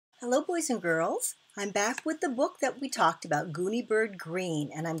Hello, boys and girls. I'm back with the book that we talked about, Gooney Bird Green,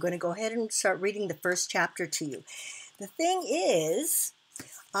 and I'm going to go ahead and start reading the first chapter to you. The thing is,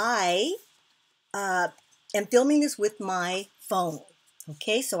 I am filming this with my phone,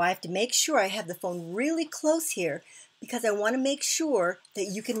 okay? So I have to make sure I have the phone really close here because I want to make sure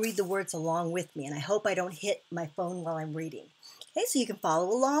that you can read the words along with me, and I hope I don't hit my phone while I'm reading. Okay, so you can follow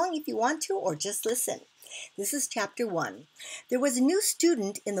along if you want to, or just listen. This is chapter 1. There was a new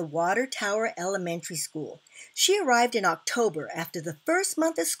student in the Water Tower Elementary School. She arrived in October after the first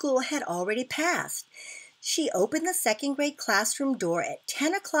month of school had already passed. She opened the second grade classroom door at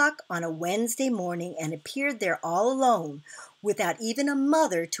 10 o'clock on a Wednesday morning and appeared there all alone, without even a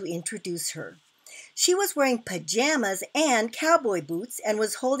mother to introduce her. She was wearing pajamas and cowboy boots and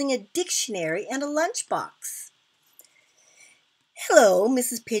was holding a dictionary and a lunchbox. Hello,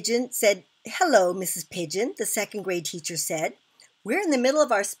 Mrs. Pigeon, the second grade teacher said. We're in the middle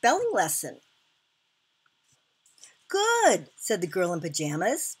of our spelling lesson. Good, said the girl in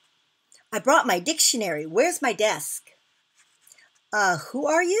pajamas. I brought my dictionary. Where's my desk? Who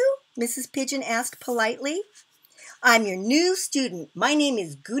are you? Mrs. Pigeon asked politely. I'm your new student. My name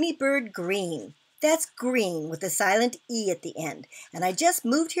is Gooney Bird Green. That's green with a silent E at the end, and I just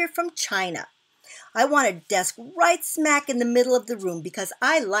moved here from China. I want a desk right smack in the middle of the room because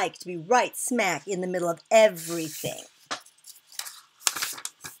I like to be right smack in the middle of everything.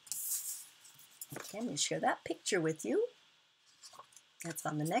 Okay, I'm going to share that picture with you. That's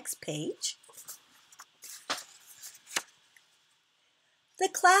on the next page. The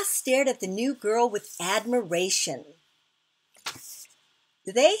class stared at the new girl with admiration.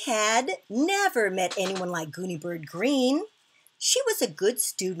 They had never met anyone like Gooney Bird Green. She was a good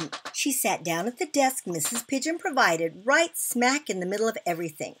student. She sat down at the desk Mrs. Pigeon provided, right smack in the middle of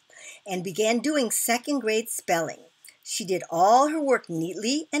everything, and began doing second grade spelling. She did all her work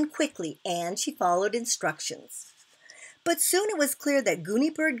neatly and quickly, and she followed instructions. But soon it was clear that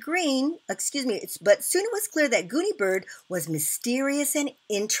Gooney Bird was mysterious and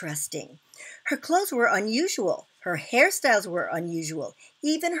interesting. Her clothes were unusual. Her hairstyles were unusual.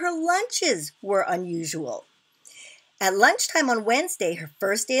 Even her lunches were unusual. At lunchtime on Wednesday, her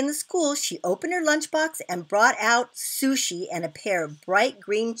first day in the school, she opened her lunchbox and brought out sushi and a pair of bright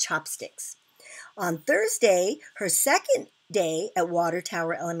green chopsticks. On Thursday, her second day at Water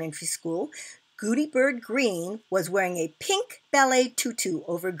Tower Elementary School, Gooney Bird Green was wearing a pink ballet tutu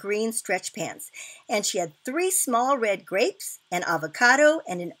over green stretch pants, and she had 3 small red grapes, an avocado,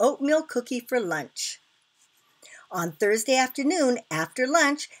 and an oatmeal cookie for lunch. On Thursday afternoon, after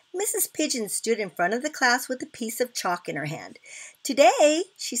lunch, Mrs. Pigeon stood in front of the class with a piece of chalk in her hand. Today,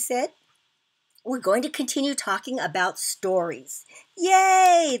 she said, we're going to continue talking about stories.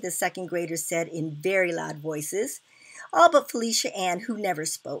 Yay, the second graders said in very loud voices, all but Felicia Ann, who never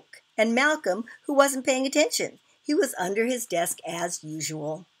spoke, and Malcolm, who wasn't paying attention. He was under his desk as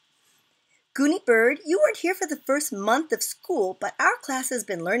usual. Gooney Bird, you weren't here for the first month of school, but our class has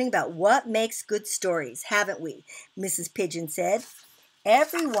been learning about what makes good stories, haven't we? Mrs. Pigeon said.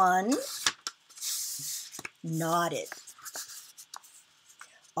 Everyone nodded.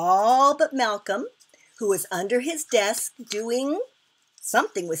 All but Malcolm, who was under his desk doing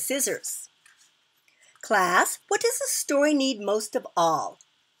something with scissors. Class, what does a story need most of all?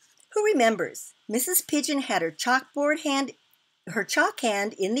 Who remembers? Mrs. Pigeon had her chalk hand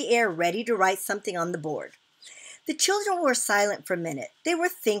in the air ready to write something on the board. The children were silent for a minute. They were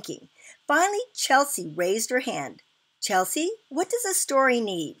thinking. Finally, Chelsea raised her hand. Chelsea, what does a story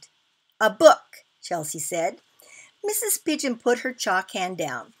need? A book, Chelsea said. Mrs. Pigeon put her chalk hand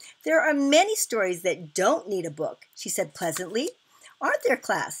down. There are many stories that don't need a book, she said pleasantly. Aren't there,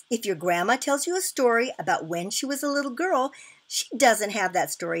 class? If your grandma tells you a story about when she was a little girl, she doesn't have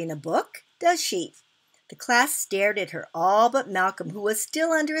that story in a book, does she? The class stared at her, all but Malcolm, who was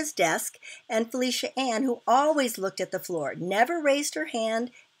still under his desk, and Felicia Ann, who always looked at the floor, never raised her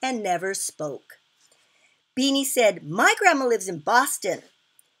hand, and never spoke. Beanie said, my grandma lives in Boston.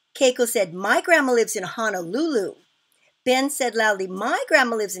 Keiko said, my grandma lives in Honolulu. Ben said loudly, my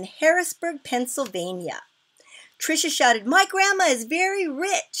grandma lives in Harrisburg, Pennsylvania. Tricia shouted, my grandma is very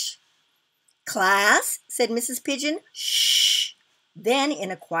rich. Class, said Mrs. Pigeon, shh. Then,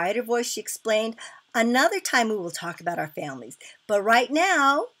 in a quieter voice, she explained, another time we will talk about our families. But right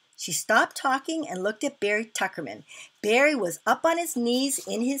now, she stopped talking and looked at Barry Tuckerman. Barry was up on his knees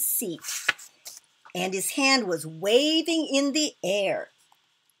in his seat, and his hand was waving in the air,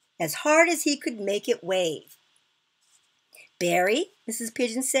 as hard as he could make it wave. Barry, Mrs.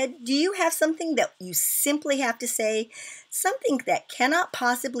 Pigeon said, do you have something that you simply have to say? Something that cannot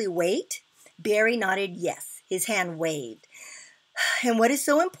possibly wait? Barry nodded yes. His hand waved. And what is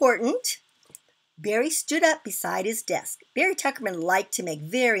so important? Barry stood up beside his desk. Barry Tuckerman liked to make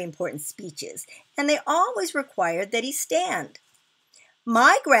very important speeches, and they always required that he stand.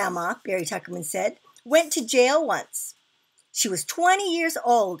 My grandma, Barry Tuckerman said, went to jail once. She was 20 years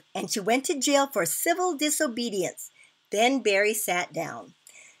old, and she went to jail for civil disobedience. Then Barry sat down.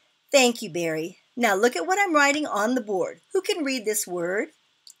 Thank you, Barry. Now look at what I'm writing on the board. Who can read this word?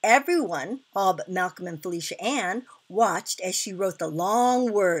 Everyone, all but Malcolm and Felicia Ann, watched as she wrote the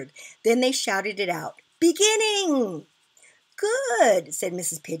long word. Then they shouted it out. Beginning! Good, said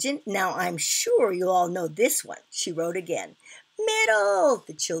Mrs. Pigeon. Now I'm sure you all know this one. She wrote again. Middle,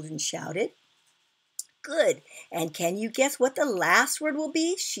 the children shouted. Good. And can you guess what the last word will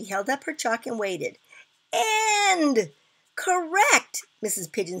be? She held up her chalk and waited. End! Correct,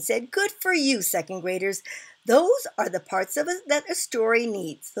 Mrs. Pigeon said. Good for you, second graders. Those are the parts of it that a story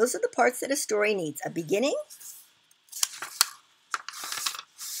needs. Those are the parts that a story needs. A beginning,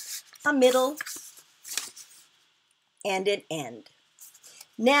 a middle, and an end.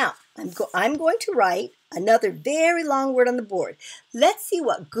 Now, I'm going to write another very long word on the board. Let's see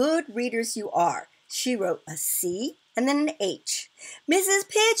what good readers you are. She wrote a C and then an H. Mrs.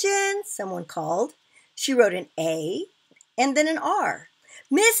 Pigeon, someone called. She wrote an A and then an R.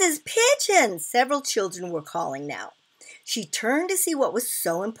 Mrs. Pigeon, several children were calling now. She turned to see what was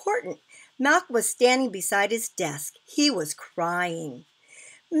so important. Malcolm was standing beside his desk. He was crying.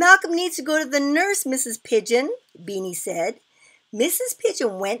 Malcolm needs to go to the nurse, Mrs. Pigeon, Beanie said. Mrs.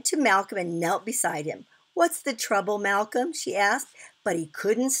 Pigeon went to Malcolm and knelt beside him. What's the trouble, Malcolm? She asked, but he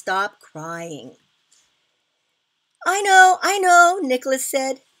couldn't stop crying. I know, Nicholas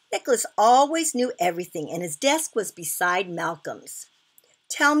said. Nicholas always knew everything, and his desk was beside Malcolm's.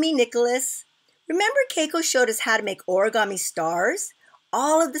 Tell me, Nicholas, remember Keiko showed us how to make origami stars?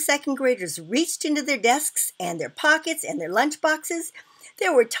 All of the second graders reached into their desks and their pockets and their lunch boxes.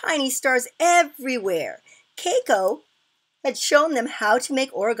 There were tiny stars everywhere. Keiko had shown them how to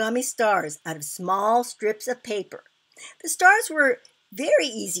make origami stars out of small strips of paper. The stars were very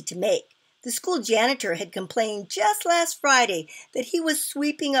easy to make. The school janitor had complained just last Friday that he was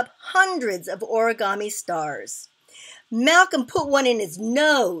sweeping up hundreds of origami stars. Malcolm put one in his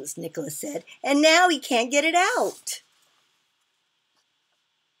nose, Nicholas said, and now he can't get it out.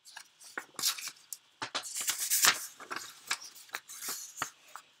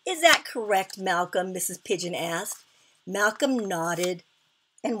 Is that correct, Malcolm? Mrs. Pigeon asked. Malcolm nodded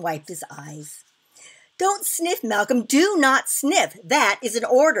and wiped his eyes. Don't sniff, Malcolm. Do not sniff. That is an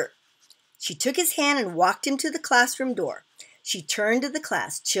order. She took his hand and walked him to the classroom door. She turned to the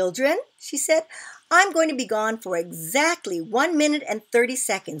class. Children, she said, I'm going to be gone for exactly 1 minute and 30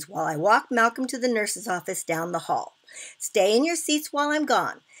 seconds while I walk Malcolm to the nurse's office down the hall. Stay in your seats while I'm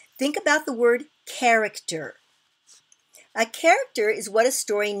gone. Think about the word character. A character is what a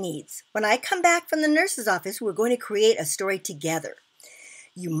story needs. When I come back from the nurse's office, we're going to create a story together.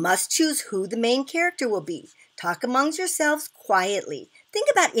 You must choose who the main character will be. Talk amongst yourselves quietly. Think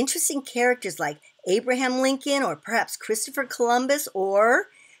about interesting characters like Abraham Lincoln or perhaps Christopher Columbus or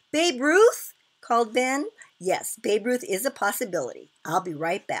Babe Ruth, called Ben. Yes, Babe Ruth is a possibility. I'll be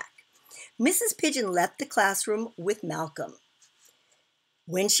right back. Mrs. Pigeon left the classroom with Malcolm.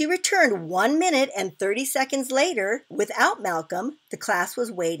 When she returned 1 minute and 30 seconds later, without Malcolm, the class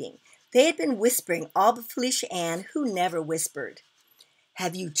was waiting. They had been whispering, all but Felicia Ann, who never whispered.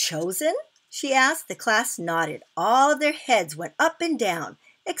 Have you chosen? She asked. The class nodded. All of their heads went up and down,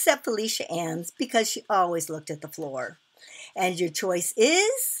 except Felicia Ann's, because she always looked at the floor. And your choice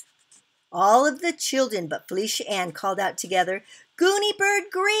is? All of the children but Felicia Ann called out together, Gooney Bird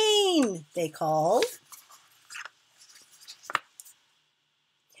Green, they called.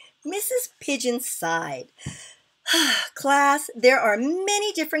 Mrs. Pigeon sighed. Class, there are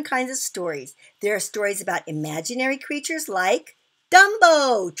many different kinds of stories. There are stories about imaginary creatures like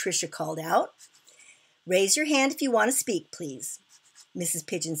Dumbo, Tricia called out. Raise your hand if you want to speak, please, Mrs.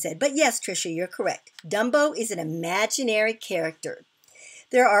 Pigeon said. But yes, Tricia, you're correct. Dumbo is an imaginary character.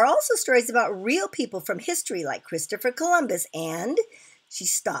 There are also stories about real people from history like Christopher Columbus and... She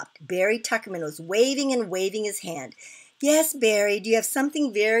stopped. Barry Tuckerman was waving and waving his hand. Yes, Barry, do you have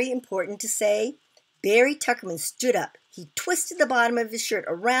something very important to say? Barry Tuckerman stood up. He twisted the bottom of his shirt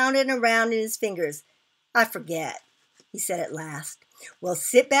around and around in his fingers. I forget, he said at last. Well,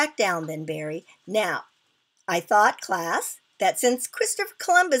 sit back down then, Barry. Now, I thought, class, that since Christopher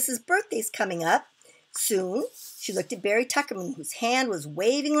Columbus's birthday's coming up soon, she looked at Barry Tuckerman, whose hand was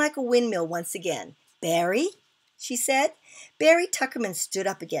waving like a windmill once again. Barry, she said. Barry Tuckerman stood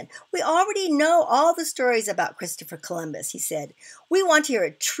up again. We already know all the stories about Christopher Columbus, he said. We want to hear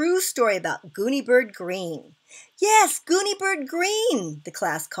a true story about Gooney Bird Green. Yes, Gooney Bird Green, the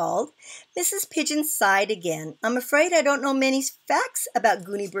class called. Mrs. Pigeon sighed again. I'm afraid I don't know many facts about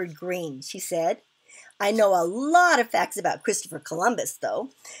Gooney Bird Green, she said. I know a lot of facts about Christopher Columbus, though.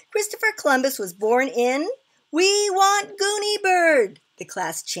 Christopher Columbus was born in... We want Gooney Bird, the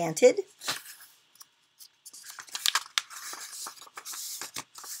class chanted.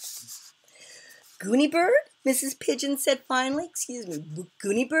 Gooney Bird? Mrs. Pigeon said finally.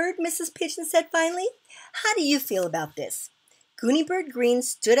 Gooney Bird? Mrs. Pigeon said finally. How do you feel about this? Gooney Bird Green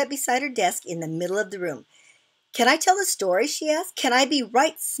stood up beside her desk in the middle of the room. Can I tell the story? She asked. Can I be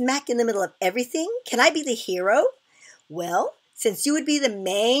right smack in the middle of everything? Can I be the hero? Well, since you would be the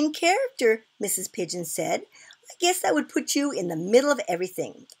main character, Mrs. Pigeon said, I guess that would put you in the middle of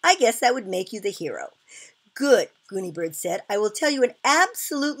everything. I guess that would make you the hero. Good, Gooney Bird said. I will tell you an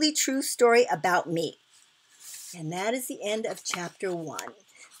absolutely true story about me. And that is the end of chapter 1.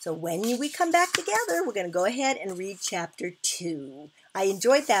 So when we come back together, we're going to go ahead and read chapter 2. I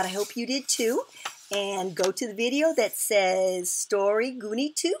enjoyed that. I hope you did too. And go to the video that says Story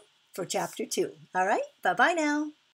Gooney 2 for chapter 2. All right, bye-bye now.